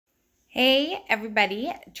Hey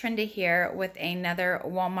everybody, Trinda here with another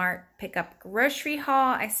Walmart pickup grocery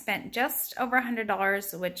haul. I spent just over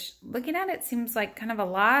 $100, which looking at it seems like kind of a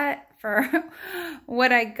lot for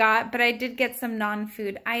what I got, but I did get some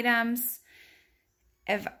non-food items.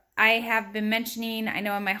 If I have been mentioning, I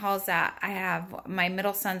know in my hauls that I have my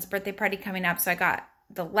middle son's birthday party coming up, so I got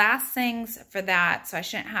the last things for that, so I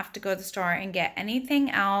shouldn't have to go to the store and get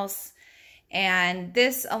anything else. And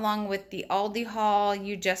this, along with the Aldi haul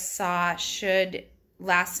you just saw, should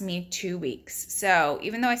last me 2 weeks. So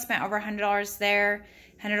even though I spent over $100 there,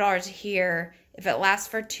 $100 here, if it lasts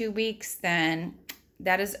for 2 weeks, then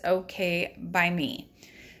that is okay by me.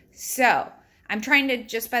 So I'm trying to,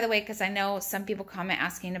 just by the way, because I know some people comment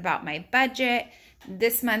asking about my budget.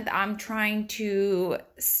 This month I'm trying to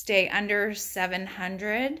stay under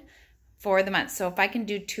 $700 for the month. So if I can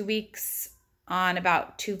do 2 weeks on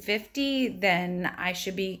about $250, then I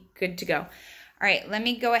should be good to go. All right, let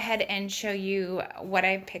me go ahead and show you what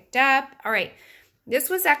I picked up. All right, this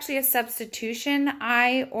was actually a substitution.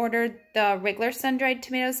 I ordered the regular sun-dried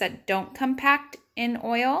tomatoes that don't come packed in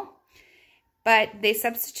oil, but they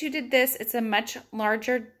substituted this. It's a much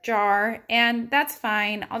larger jar, and that's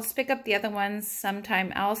fine. I'll just pick up the other ones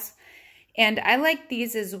sometime else. And I like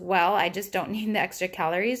these as well. I just don't need the extra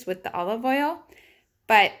calories with the olive oil,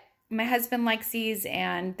 but my husband likes these,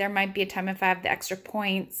 and there might be a time if I have the extra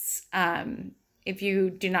points. If you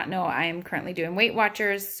do not know, I am currently doing Weight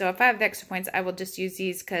Watchers. So if I have the extra points, I will just use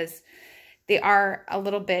these because they are a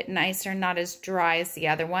little bit nicer, not as dry as the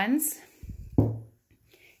other ones.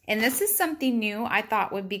 And this is something new I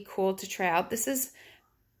thought would be cool to try out. This is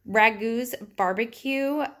Ragu's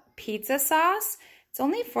barbecue pizza sauce. It's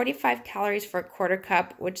only 45 calories for a quarter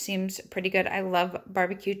cup, which seems pretty good. I love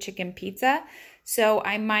barbecue chicken pizza. So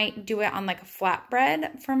I might do it on like a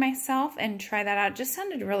flatbread for myself and try that out. It just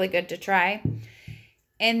sounded really good to try.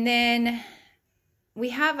 And then we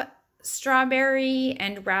have strawberry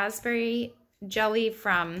and raspberry jelly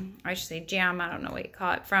from, I should say jam, I don't know what you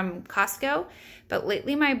call it, from Costco. But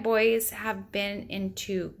lately my boys have been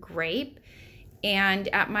into grape. And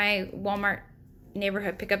at my Walmart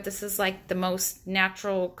neighborhood pickup, this is like the most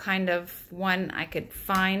natural kind of one I could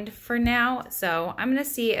find for now. So I'm gonna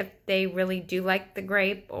see if they really do like the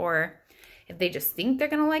grape or if they just think they're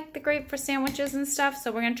gonna like the grape for sandwiches and stuff.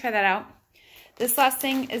 So we're gonna try that out. This last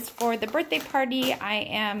thing is for the birthday party. I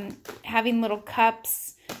am having little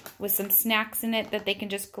cups with some snacks in it that they can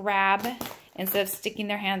just grab instead of sticking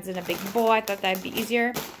their hands in a big bowl. I thought that'd be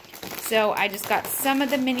easier. So I just got some of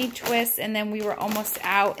the mini twists, and then we were almost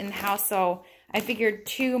out in the house, so I figured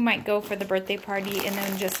 2 might go for the birthday party and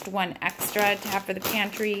then just 1 extra to have for the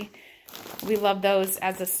pantry. We love those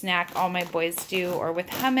as a snack. All my boys do, or with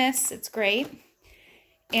hummus. It's great.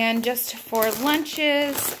 And just for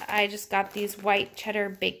lunches, I just got these white cheddar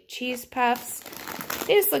baked cheese puffs.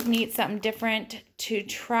 They just look neat, something different to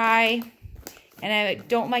try. And I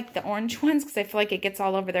don't like the orange ones because I feel like it gets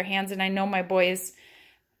all over their hands. And I know my boys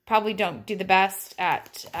probably don't do the best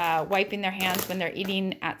at wiping their hands when they're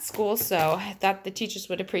eating at school, so I thought the teachers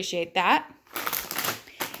would appreciate that.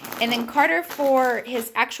 And then Carter, for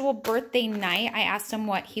his actual birthday night, I asked him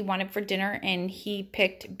what he wanted for dinner, and he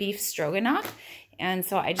picked beef stroganoff, and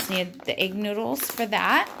so I just needed the egg noodles for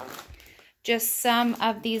that. Just some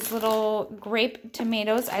of these little grape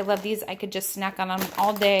tomatoes. I love these. I could just snack on them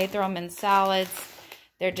all day, throw them in salads.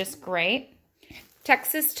 They're just great.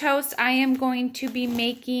 Texas toast, I am going to be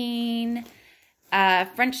making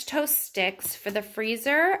French toast sticks for the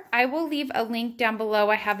freezer. I will leave a link down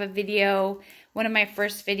below. I have a video, one of my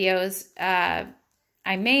first videos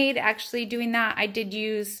I made actually doing that. I did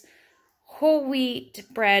use whole wheat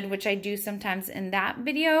bread, which I do sometimes in that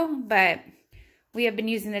video, but we have been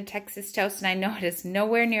using the Texas toast, and I know it is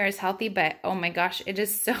nowhere near as healthy, but oh my gosh, it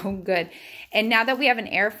is so good. And now that we have an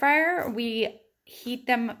air fryer, we heat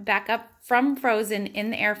them back up from frozen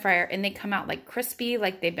in the air fryer, and they come out like crispy,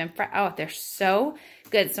 like they've been oh, they're so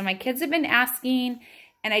good. So my kids have been asking,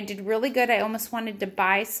 and I did really good. I almost wanted to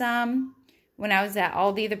buy some when I was at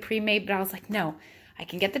Aldi, the pre-made, but I was like, no, I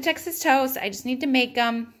can get the Texas toast. I just need to make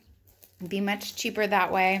them. It'd be much cheaper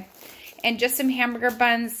that way. And just some hamburger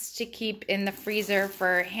buns to keep in the freezer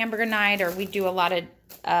for hamburger night, or we do a lot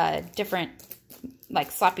of different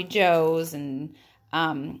like sloppy joes, and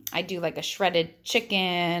I do like a shredded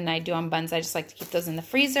chicken. I do on buns. I just like to keep those in the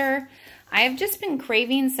freezer. I have just been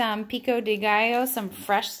craving some pico de gallo, some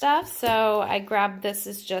fresh stuff. So I grabbed this.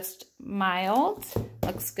 Is just mild.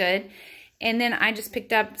 Looks good. And then I just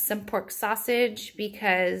picked up some pork sausage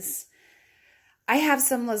because I have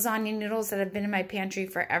some lasagna noodles that have been in my pantry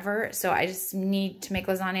forever. So I just need to make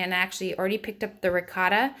lasagna. And I actually already picked up the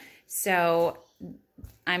ricotta. So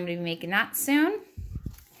I'm going to be making that soon.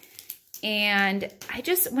 And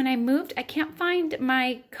when I moved, I can't find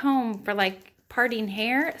my comb for like parting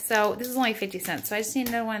hair. So this is only 50 cents. So I just need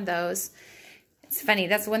another one of those. It's funny.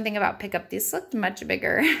 That's one thing about pickup. These looked much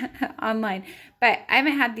bigger online. But I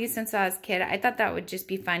haven't had these since I was a kid. I thought that would just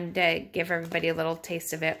be fun to give everybody a little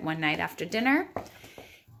taste of it one night after dinner.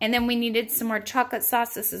 And then we needed some more chocolate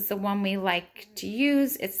sauce. This is the one we like to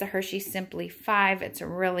use. It's the Hershey Simply 5. It's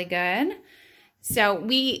really good. So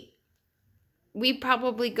we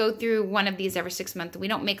probably go through one of these every 6 months. We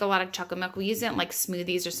don't make a lot of chocolate milk. We use it in like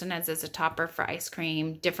smoothies or sometimes as a topper for ice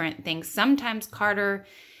cream, different things. Sometimes Carter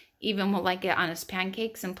even will like it on his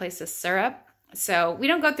pancakes in place of syrup. So we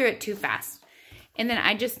don't go through it too fast. And then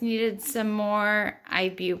I just needed some more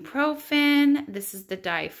ibuprofen. This is the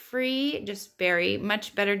dye-free, just very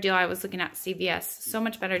much better deal. I was looking at CVS, so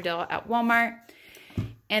much better deal at Walmart.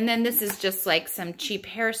 And then this is just like some cheap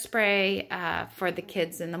hairspray for the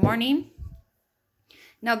kids in the morning.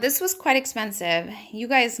 Now, this was quite expensive. You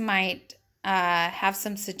guys might have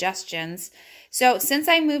some suggestions. So since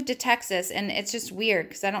I moved to Texas, and it's just weird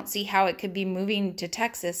because I don't see how it could be moving to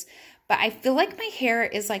Texas, but I feel like my hair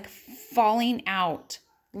is like falling out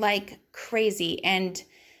like crazy. And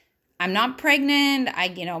I'm not pregnant.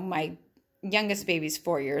 My youngest baby's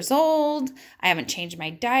 4 years old. I haven't changed my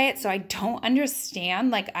diet, so I don't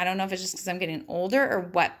understand. Like, I don't know if it's just because I'm getting older or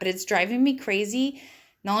what, but it's driving me crazy.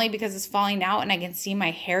 Not only because it's falling out and I can see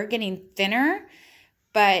my hair getting thinner,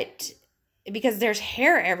 but because there's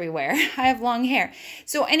hair everywhere. I have long hair.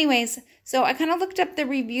 So anyways, so I kind of looked up the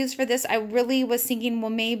reviews for this. I really was thinking, well,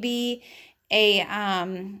 maybe a,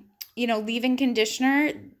 leave-in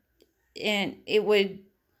conditioner, and it would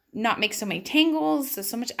not make so many tangles.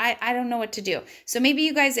 So much, I don't know what to do. So maybe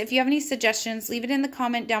you guys, if you have any suggestions, leave it in the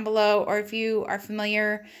comment down below, or if you are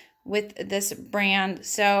familiar with this brand.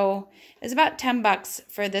 So it's about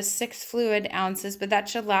 $10 for this 6 fluid ounces, but that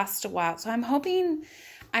should last a while. So I'm hoping,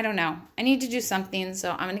 I don't know, I need to do something,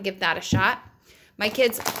 so I'm going to give that a shot. My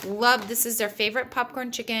kids love, this is their favorite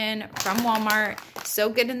popcorn chicken from Walmart. So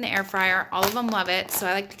good in the air fryer. All of them love it, so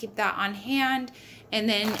I like to keep that on hand. And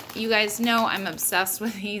then you guys know I'm obsessed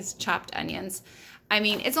with these chopped onions. I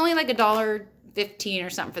mean, it's only like $1.15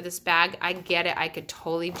 or something for this bag. I get it. I could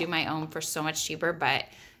totally do my own for so much cheaper, but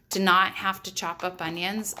to not have to chop up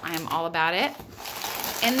onions, I am all about it.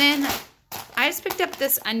 And then I just picked up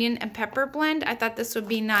this onion and pepper blend. I thought this would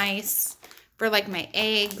be nice for like my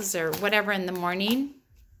eggs or whatever in the morning,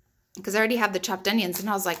 because I already have the chopped onions, and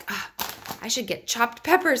I was like, I should get chopped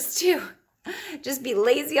peppers too. Just be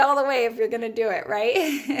lazy all the way if you're gonna do it,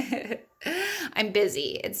 right? I'm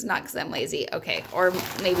busy. It's not because I'm lazy. Okay, or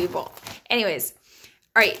maybe both. Anyways.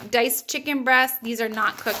 All right, diced chicken breasts. These are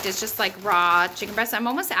not cooked. It's just like raw chicken breasts. I'm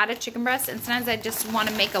almost out of chicken breasts, and sometimes I just want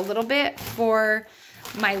to make a little bit for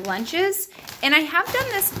my lunches. And I have done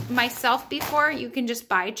this myself before. You can just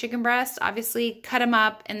buy chicken breasts, obviously cut them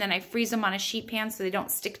up, and then I freeze them on a sheet pan so they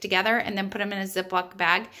don't stick together, and then put them in a Ziploc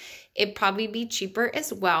bag. It'd probably be cheaper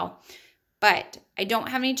as well. But I don't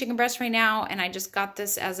have any chicken breasts right now, and I just got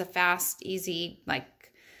this as a fast, easy, like,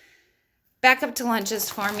 backup to lunches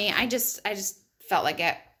for me. I just felt like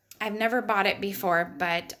it. I've never bought it before,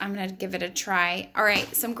 but I'm going to give it a try. All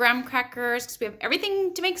right, some graham crackers, because we have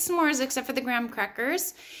everything to make s'mores except for the graham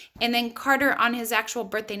crackers. And then Carter, on his actual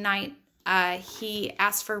birthday night, he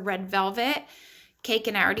asked for red velvet cake,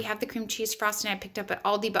 and I already have the cream cheese frosting I picked up at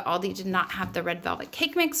Aldi, but Aldi did not have the red velvet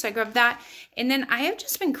cake mix, so I grabbed that. And then I have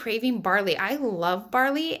just been craving barley. I love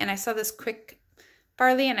barley, and I saw this quick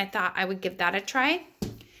barley, and I thought I would give that a try.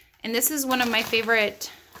 And this is one of my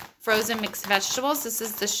favorite frozen mixed vegetables. This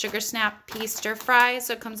is the sugar snap pea stir fry.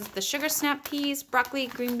 So it comes with the sugar snap peas, broccoli,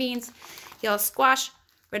 green beans, yellow squash,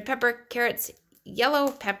 red pepper, carrots,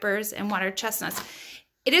 yellow peppers, and water chestnuts.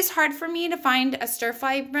 It is hard for me to find a stir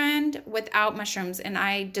fry blend without mushrooms, and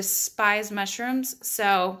I despise mushrooms.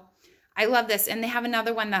 So I love this. And they have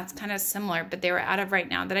another one that's kind of similar, but they were out of right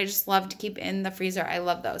now, that I just love to keep in the freezer. I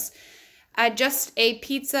love those. Just a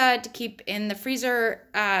pizza to keep in the freezer.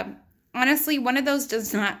 Honestly, one of those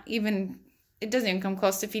doesn't even come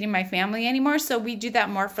close to feeding my family anymore. So we do that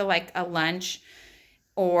more for like a lunch,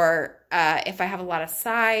 or if I have a lot of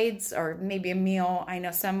sides, or maybe a meal I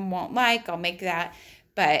know some won't like, I'll make that.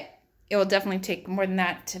 But it will definitely take more than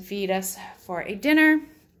that to feed us for a dinner.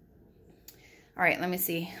 All right, let me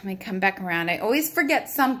see. Let me come back around. I always forget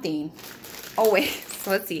something. Always.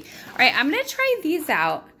 So let's see. All right, I'm going to try these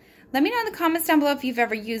out. Let me know in the comments down below if you've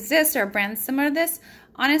ever used this or a brand similar to this.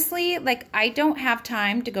 Honestly, like, I don't have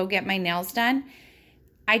time to go get my nails done.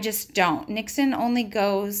 I just don't. Nixon only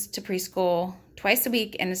goes to preschool twice a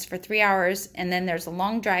week, and it's for 3 hours, and then there's a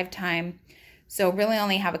long drive time. So really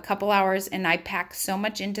only have a couple hours, and I pack so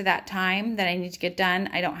much into that time that I need to get done.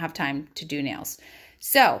 I don't have time to do nails.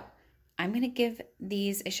 So I'm going to give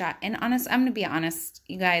these a shot. And I'm going to be honest,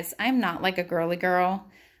 you guys, I'm not like a girly girl.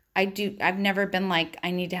 I've never been like,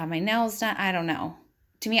 I need to have my nails done. I don't know.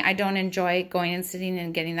 To me, I don't enjoy going and sitting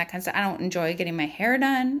and getting that kind of stuff. I don't enjoy getting my hair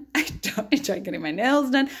done. I don't enjoy getting my nails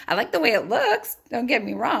done. I like the way it looks. Don't get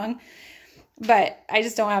me wrong. But I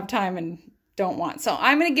just don't have time and don't want. So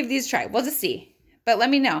I'm going to give these a try. We'll just see. But let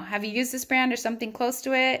me know. Have you used this brand or something close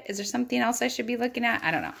to it? Is there something else I should be looking at?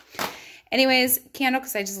 I don't know. Anyways, candle,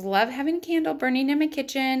 because I just love having a candle burning in my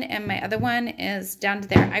kitchen. And my other one is down to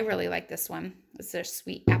there. I really like this one. It's their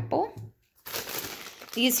sweet apple.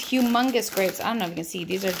 These humongous grapes, I don't know if you can see,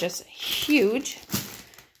 these are just huge.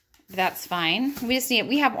 That's fine.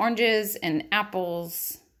 We have oranges and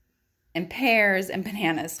apples and pears and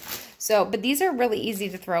bananas. So, but these are really easy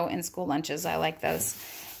to throw in school lunches. I like those.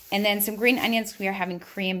 And then some green onions. We are having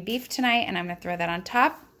Korean beef tonight, and I'm going to throw that on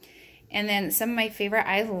top. And then some of my favorite,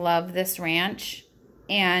 I love this ranch.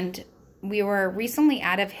 And we were recently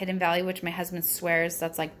out of Hidden Valley, which my husband swears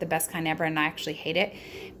that's like the best kind ever, and I actually hate it.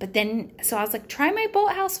 But then, so I was like, try my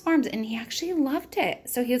Boathouse Farms, and he actually loved it.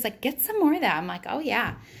 So he was like, get some more of that. I'm like, oh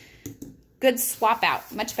yeah, good swap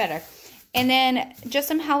out, much better. And then just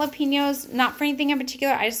some jalapenos, not for anything in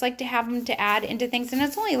particular. I just like to have them to add into things, and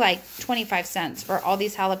it's only like 25 cents for all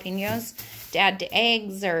these jalapenos to add to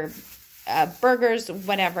eggs or burgers,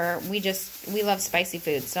 whatever. We love spicy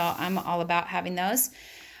food, so I'm all about having those.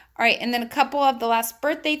 All right, and then a couple of the last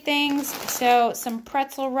birthday things. So some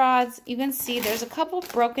pretzel rods. You can see there's a couple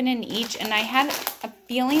broken in each, and I had a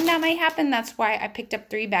feeling that might happen. That's why I picked up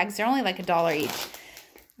 3 bags. They're only like $1 each.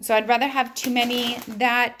 So I'd rather have too many.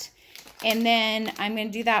 That, and then I'm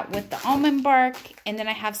going to do that with the almond bark, and then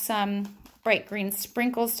I have some bright green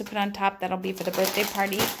sprinkles to put on top. That'll be for the birthday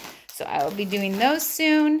party. So I will be doing those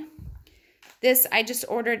soon. This, I just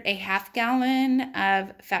ordered a ½ gallon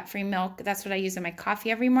of fat-free milk. That's what I use in my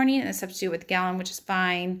coffee every morning, and I substitute with a gallon, which is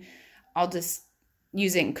fine. I'll just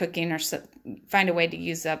use it in cooking or find a way to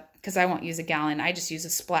use up, because I won't use a gallon. I just use a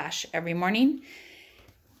splash every morning.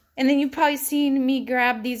 And then you've probably seen me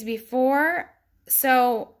grab these before.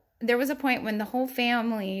 So there was a point when the whole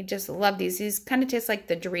family just loved these. These kind of taste like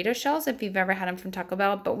the Dorito shells, if you've ever had them from Taco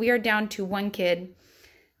Bell. But we are down to one kid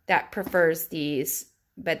that prefers these.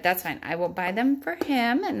 But that's fine. I will buy them for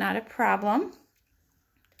him, not a problem.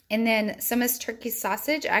 And then some of this turkey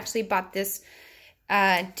sausage. I actually bought this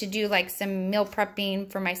to do like some meal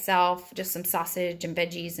prepping for myself. Just some sausage and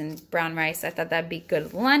veggies and brown rice. I thought that'd be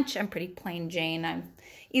good lunch. I'm pretty plain Jane. I'm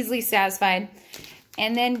easily satisfied.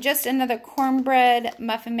 And then just another cornbread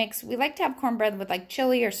muffin mix. We like to have cornbread with like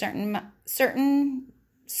chili or certain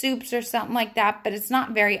soups or something like that, but it's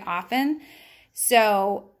not very often.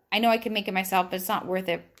 So I know I could make it myself, but it's not worth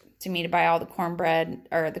it to me to buy all the cornbread,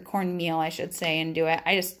 or the cornmeal, I should say, and do it.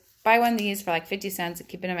 I just buy one of these for like 50 cents and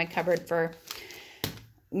keep it in my cupboard for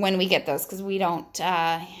when we get those, because we don't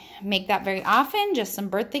make that very often. Just some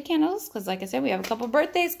birthday candles, because like I said, we have a couple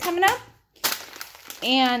birthdays coming up.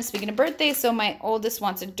 And speaking of birthdays, so my oldest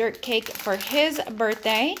wants a dirt cake for his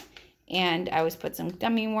birthday. And I always put some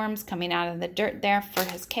gummy worms coming out of the dirt there for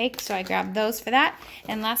his cake. So I grabbed those for that.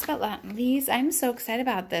 And last but not least, I'm so excited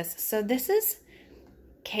about this. So this is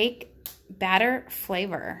cake batter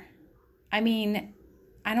flavor. I mean,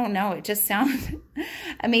 I don't know. It just sounds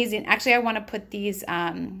amazing. Actually, I want to put these,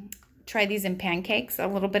 try these in pancakes. A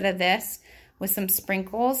little bit of this with some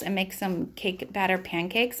sprinkles and make some cake batter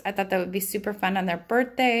pancakes. I thought that would be super fun on their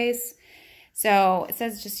birthdays. So it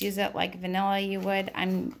says just use it like vanilla you would.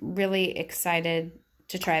 I'm really excited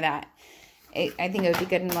to try that. I think it would be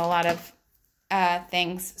good in a lot of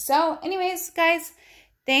things. So anyways, guys,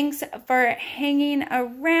 thanks for hanging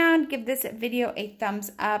around. Give this video a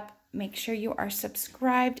thumbs up. Make sure you are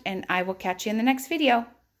subscribed, and I will catch you in the next video.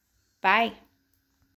 Bye.